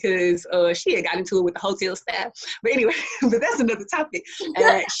salty because she had got into it with the hotel staff. But anyway, but that's another topic.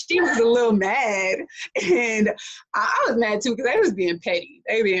 And she was a little mad. And I was mad too, because they was being petty.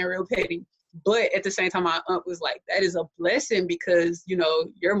 They were being real petty. But at the same time, my aunt was like, that is a blessing, because,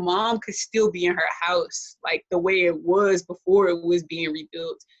 your mom could still be in her house like the way it was before it was being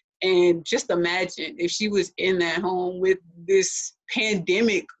rebuilt. And just imagine if she was in that home with this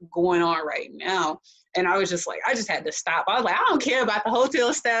pandemic going on right now. And I was just like, I just had to stop. I was like, I don't care about the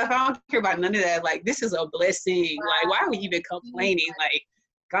hotel staff. I don't care about none of that. Like, this is a blessing. Like, why are we even complaining? Like,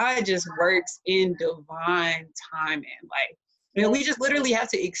 God just works in divine timing. Like, we just literally have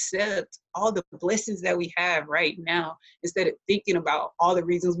to accept all the blessings that we have right now, instead of thinking about all the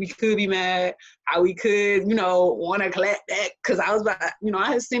reasons we could be mad, how we could, want to clap back. Because I was about,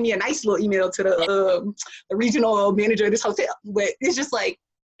 I had sent me a nice little email to the regional manager of this hotel. But it's just like,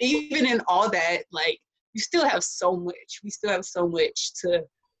 even in all that, like, you still have so much. We still have so much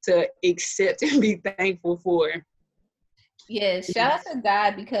to accept and be thankful for. Yeah, shout out to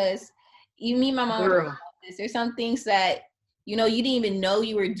God, because you, me, my mom, there's some things that you didn't even know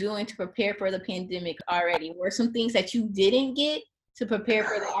you were doing to prepare for the pandemic already, or some things that you didn't get to prepare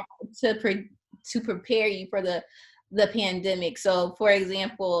for to prepare you for the pandemic. So, for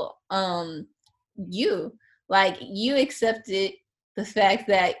example, you accepted the fact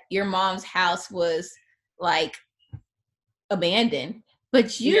that your mom's house was like abandoned,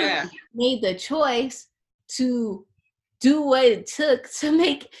 but you made the choice to do what it took to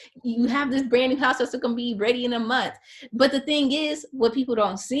make you have this brand new house that's going to be ready in a month. But the thing is, what people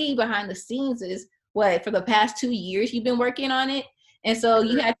don't see behind the scenes is for the past 2 years you've been working on it. And so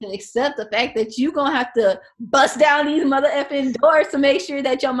you have to accept the fact that you're going to have to bust down these mother effing doors to make sure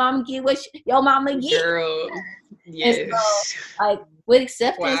that your mama get what your mama get. Girl, yes. And so, like, with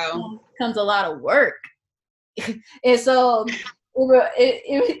acceptance comes a lot of work. And so,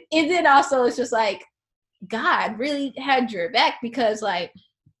 and then also it's just like, God really had your back, because like,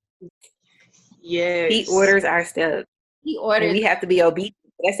 yes, He orders our steps. he And ordered. we have to be obedient.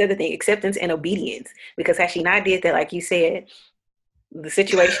 That's the other thing, acceptance and obedience. Because had she not did that, like you said, the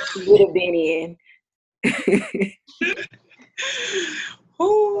situation she would have been in. A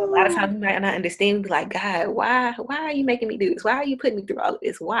lot of times we might not understand, be like, God, why are you making me do this? Why are you putting me through all of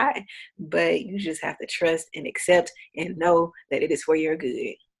this? Why? But you just have to trust and accept and know that it is for your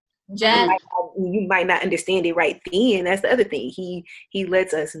good. Jen, You might not understand it right then. That's the other thing. He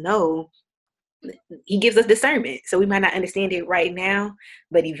lets us know. He gives us discernment, so we might not understand it right now,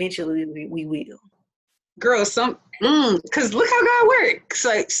 but eventually we will. Girl, because look how God works.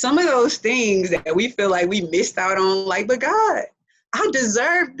 Like some of those things that we feel like we missed out on, like, but God, I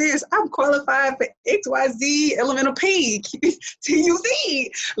deserve this. I'm qualified for XYZ elemental P TUZ.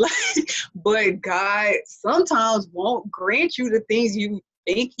 Like, but God sometimes won't grant you the things you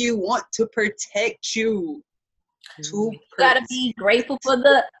think you want to protect you. you gotta be grateful for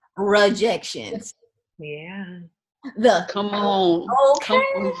the rejections. Yeah. Come on. Okay.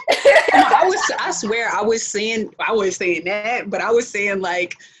 Come on. I swear I was saying that, but I was saying,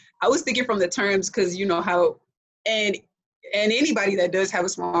 like, I was thinking from the terms, because you know how, and anybody that does have a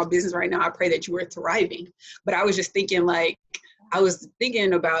small business right now, I pray that you are thriving. But I was just thinking, like, I was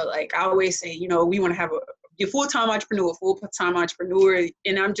thinking about, like, I always say, you know, we want to have a full-time entrepreneur,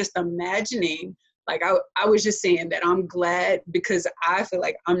 and I'm just imagining, like, I was just saying that I'm glad, because I feel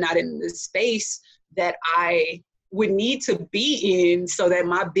like I'm not in the space that I would need to be in so that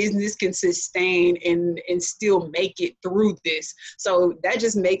my business can sustain and still make it through this. So that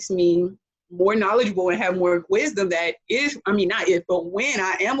just makes me more knowledgeable and have more wisdom that when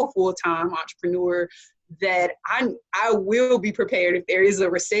I am a full-time entrepreneur, that I will be prepared if there is a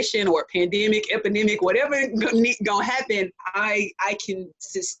recession or a pandemic, epidemic, whatever gonna happen, I can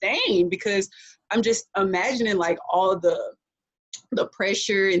sustain, because I'm just imagining, like, all the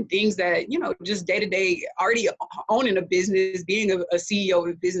pressure and things that, you know, just day to day, already owning a business, being a CEO of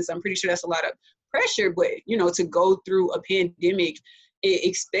a business, I'm pretty sure that's a lot of pressure. But, you know, to go through a pandemic,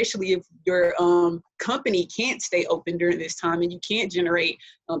 especially if your company can't stay open during this time and you can't generate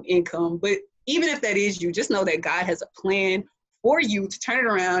income. But even if that is you, just know that God has a plan for you to turn it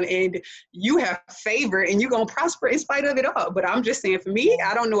around, and you have favor, and you're going to prosper in spite of it all. But I'm just saying, for me,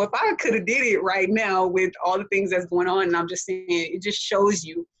 I don't know if I could have did it right now with all the things that's going on. And I'm just saying, it just shows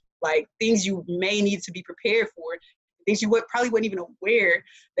you, like, things you may need to be prepared for, things you probably wasn't even aware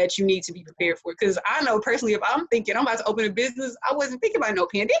that you need to be prepared for. Because I know personally, if I'm thinking I'm about to open a business, I wasn't thinking about no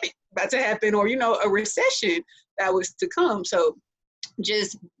pandemic about to happen, or, you know, a recession that was to come. So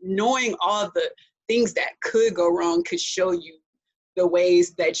just knowing all the things that could go wrong could show you the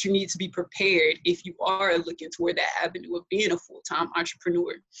ways that you need to be prepared if you are looking toward that avenue of being a full-time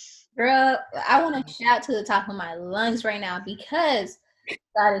entrepreneur. Girl, I want to shout to the top of my lungs right now, because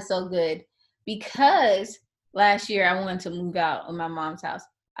God is so good. Because last year I wanted to move out of my mom's house.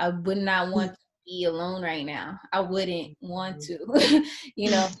 I would not want to be alone right now. I wouldn't want to,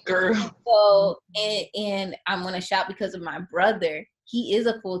 you know. Girl. So, and I'm going to shout because of my brother. He is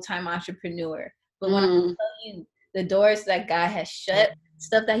a full-time entrepreneur. But when I tell you, the doors that God has shut,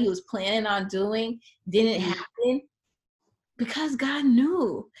 stuff that he was planning on doing didn't happen, because God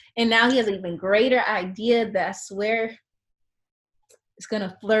knew. And now he has an even greater idea that I swear it's going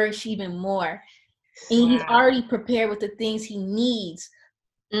to flourish even more. And he's already prepared with the things he needs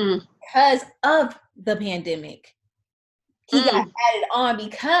because of the pandemic. He got added on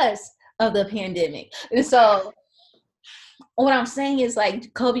because of the pandemic. And so what I'm saying is,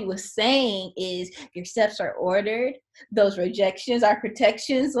 like Kobe was saying, is your steps are ordered. Those rejections are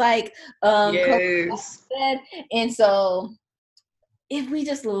protections, like Kobe said. And so if we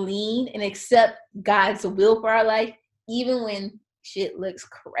just lean and accept God's will for our life, even when shit looks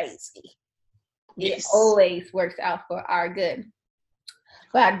crazy, it always works out for our good.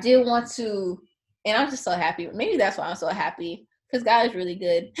 But I did want to, and I'm just so happy. Maybe that's why I'm so happy, because God is really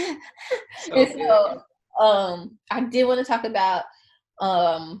good. I did want to talk about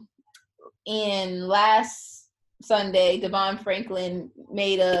in last Sunday, Devon Franklin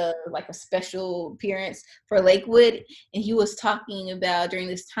made a special appearance for Lakewood, and he was talking about, during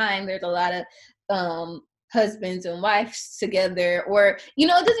this time, there's a lot of husbands and wives together, or, you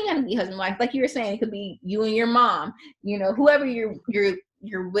know, it doesn't even have to be husband and wife, like you were saying, it could be you and your mom, you know, whoever you're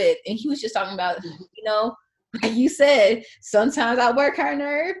with. And he was just talking about, you know, like you said, sometimes I work her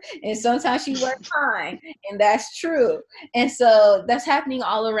nerve and sometimes she works mine, and that's true. And so that's happening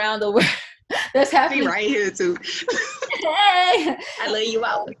all around the world. That's happening right here too. Hey, I love you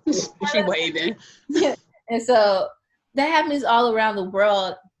out. She waving. Yeah. And so that happens all around the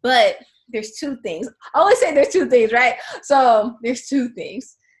world. But there's two things. I always say there's two things, right? So there's two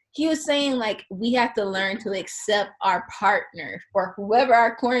things. He was saying, like, we have to learn to accept our partner or whoever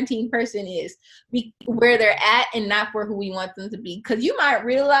our quarantine person is, where they're at and not for who we want them to be. Because you might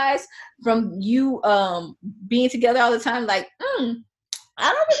realize from you being together all the time, like,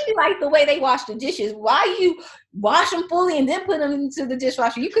 I don't really like the way they wash the dishes. Why you wash them fully and then put them into the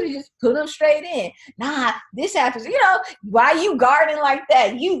dishwasher? You could have just put them straight in. Nah, this happens. You know, why you garden like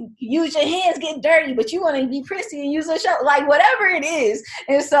that? You use your hands, get dirty, but you want to be prissy and use a shovel. Like, whatever it is.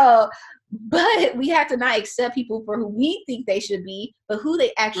 And so, but we have to not accept people for who we think they should be, but who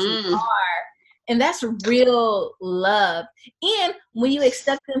they actually are. And that's real love. And when you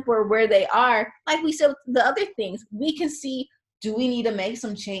accept them for where they are, like we said, the other things, we can see, do we need to make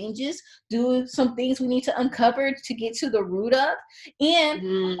some changes? Do some things we need to uncover to get to the root of? And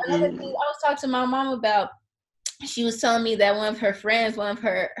another thing I was talking to my mom about, she was telling me that one of her friends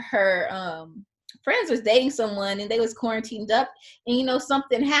was dating someone and they was quarantined up, and, you know,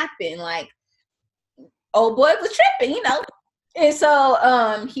 something happened, like, old boy was tripping, you know. And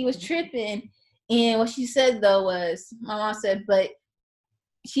so he was tripping, and what she said though was, my mom said, but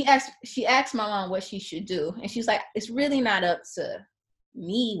she asked my mom what she should do, and she's like, it's really not up to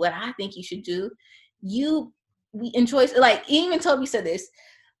me what I think you should do. We enjoy, like, even Toby said this,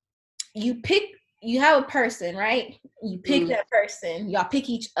 you have a person, right? You pick that person, y'all pick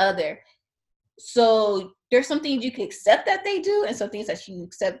each other. So there's some things you can accept that they do and some things that you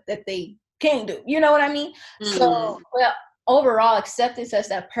accept that they can't do. You know what I mean? So, well, overall acceptance as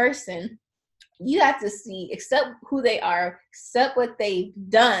that person, you have to accept who they are, accept what they've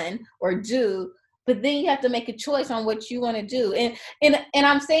done or do, but then you have to make a choice on what you want to do. And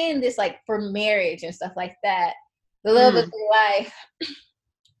I'm saying this, like, for marriage and stuff like that, the love of your life,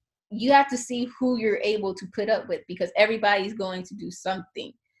 you have to see who you're able to put up with, because everybody's going to do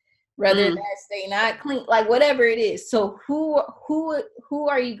something, whether that's they not clean, like, whatever it is. So who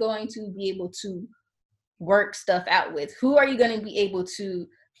are you going to be able to work stuff out with? Who are you going to be able to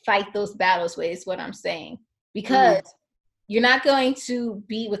fight those battles with, is what I'm saying. Because you're not going to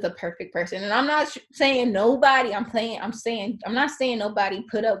be with a perfect person. And I'm not saying nobody, I'm not saying nobody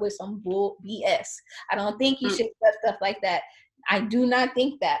put up with some bull BS. I don't think you should accept stuff like that. I do not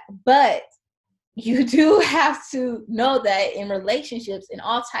think that. But you do have to know that in relationships, in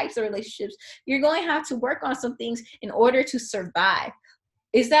all types of relationships, you're going to have to work on some things in order to survive.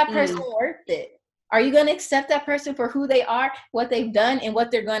 Is that person worth it? Are you going to accept that person for who they are, what they've done, and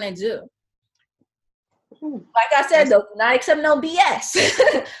what they're going to do? Like I said, though, not accept no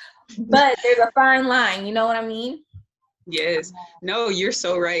BS. But there's a fine line. You know what I mean? Yes. No, you're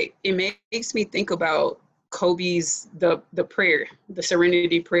so right. It makes me think about Kobe's, the prayer, the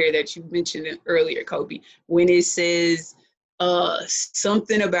serenity prayer that you mentioned earlier, Kobe, when it says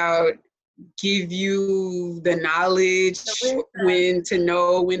something about give you the knowledge when to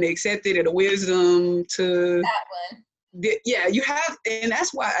know when to accept it, or the wisdom to that one. Yeah, you have, and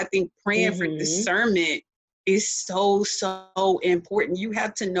that's why I think praying for discernment is so important. You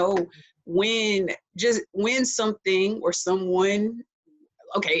have to know when something or someone,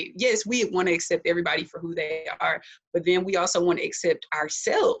 okay, yes, we want to accept everybody for who they are, but then we also want to accept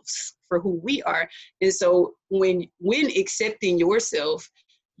ourselves for who we are. And so when accepting yourself,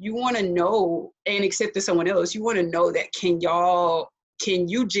 you want to know, and accepting someone else, you want to know that can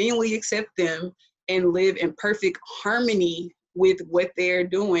you genuinely accept them and live in perfect harmony with what they're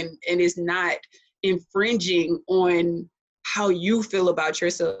doing, and it's not infringing on how you feel about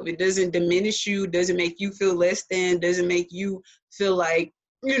yourself. It doesn't diminish you, doesn't make you feel less than, doesn't make you feel like,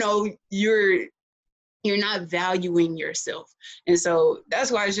 you know, you're not valuing yourself. And so that's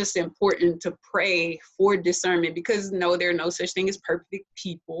why it's just important to pray for discernment, because no, there are no such thing as perfect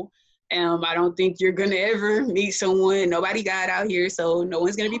people. I don't think you're gonna ever meet someone. Nobody got out here, so no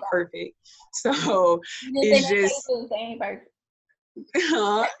one's gonna be perfect. So it's just Jesus, they ain't perfect.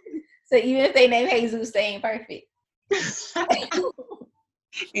 So even if they name Jesus, they ain't perfect.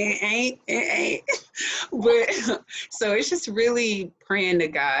 It ain't. But so it's just really praying to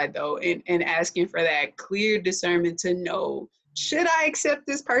God, though, and asking for that clear discernment to know, should I accept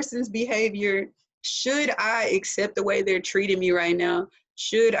this person's behavior? Should I accept the way they're treating me right now?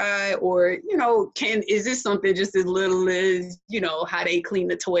 Should I, or, you know, is this something just as little as, you know, how they clean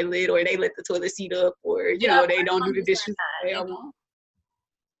the toilet, or they let the toilet seat up, or, you know, they don't do the dishes.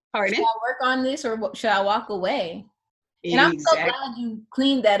 Pardon? Should I work on this, or should I walk away? And I'm so glad you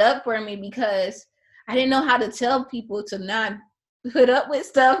cleaned that up for me, because I didn't know how to tell people to not put up with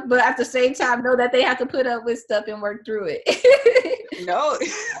stuff, but at the same time know that they have to put up with stuff and work through it. No,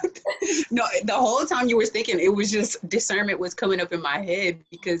 the whole time you were thinking, it was just discernment was coming up in my head,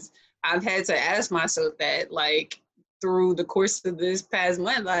 because I've had to ask myself that, like, through the course of this past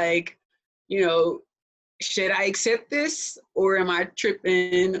month, like, you know, should I accept this or am I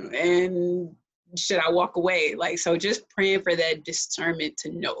tripping and should I walk away? Like, so just praying for that discernment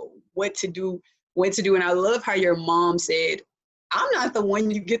to know what to do, when to do. And I love how your mom said, I'm not the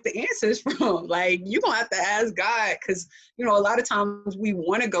one you get the answers from. Like, you're going to have to ask God, because, you know, a lot of times we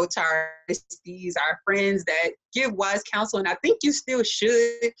want to go to our besties, our friends that give wise counsel, and I think you still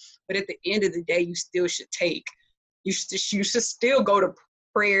should, but at the end of the day, you still should you should still go to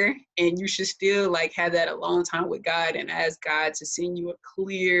prayer, and you should still, like, have that alone time with God and ask God to send you a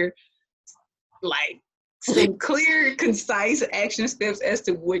clear, like, some clear, concise action steps as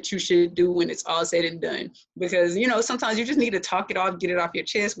to what you should do when it's all said and done. Because, you know, sometimes you just need to talk it off, get it off your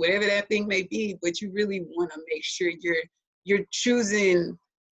chest, whatever that thing may be, but you really want to make sure you're choosing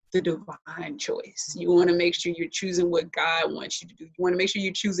the divine choice. You want to make sure you're choosing what God wants you to do. You want to make sure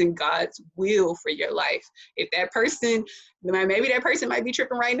you're choosing God's will for your life. If that person, maybe that person might be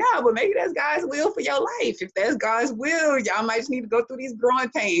tripping right now, but maybe that's God's will for your life. If that's God's will, y'all might just need to go through these growing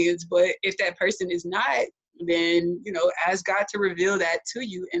pains. But if that person is not, then, you know, ask God to reveal that to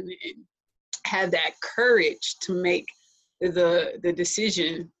you and have that courage to make the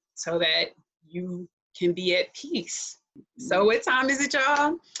decision so that you can be at peace. So what time is it,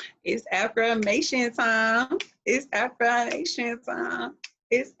 y'all? It's affirmation time. It's affirmation time.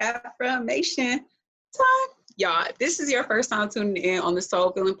 It's affirmation time. Y'all, if this is your first time tuning in on the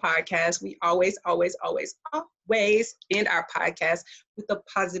Soul Filling Podcast, we always end our podcast with a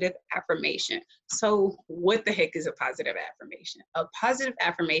positive affirmation. So what the heck is a positive affirmation? A positive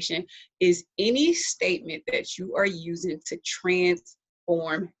affirmation is any statement that you are using to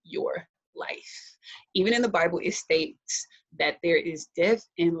transform your life. Even in the Bible, it states that there is death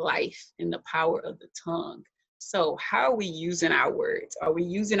and life in the power of the tongue. So how are we using our words? Are we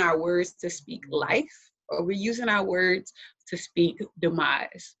using our words to speak life? Or are we using our words to speak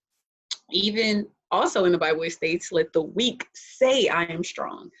demise? Even also in the Bible, it states, let the weak say I am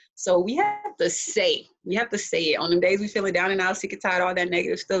strong. So we have to say it. On them days we feeling down and out, sick and tired, all that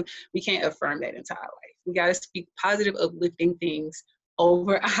negative stuff, we can't affirm that into our life. We got to speak positive, uplifting things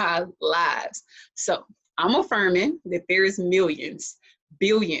over our lives. So I'm affirming that there is millions,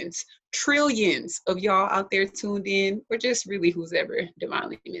 billions, trillions of y'all out there tuned in, or just really who's ever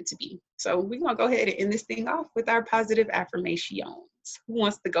divinely meant to be. So we're going to go ahead and end this thing off with our positive affirmations. Who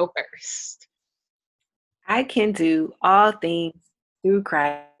wants to go first? I can do all things through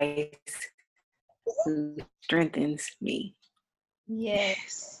Christ who strengthens me.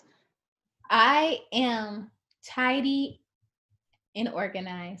 Yes. I am tidy and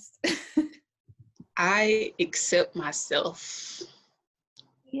organized. I accept myself.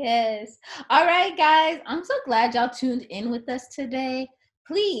 Yes. All right, guys. I'm so glad y'all tuned in with us today.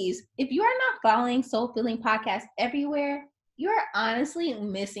 Please, if you are not following Soul Filling Podcast everywhere, you are honestly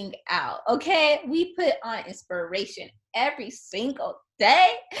missing out. Okay? We put on inspiration every single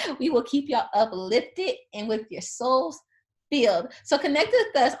day. We will keep y'all uplifted and with your souls filled. So connect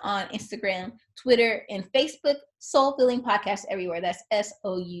with us on Instagram, Twitter, and Facebook. Soul Filling Podcast everywhere. That's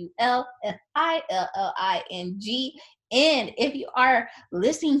SOULFILLING. And if you are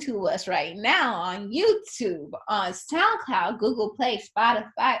listening to us right now on YouTube, on SoundCloud, Google Play,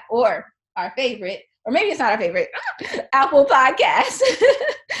 Spotify, or our favorite, or maybe it's not our favorite, Apple Podcasts,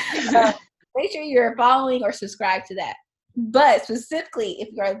 make sure you're following or subscribe to that. But specifically, if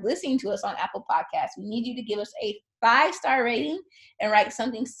you are listening to us on Apple Podcasts, we need you to give us a 5-star rating and write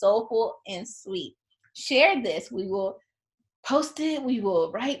something soulful and sweet. Share this. We will post it. We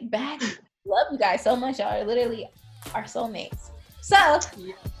will write back. Love you guys so much. Y'all are literally our soulmates. So,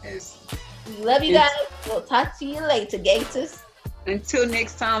 yes. We love you guys. We'll talk to you later, Gators. Until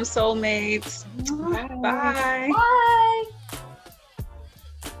next time, soulmates. Bye. Bye.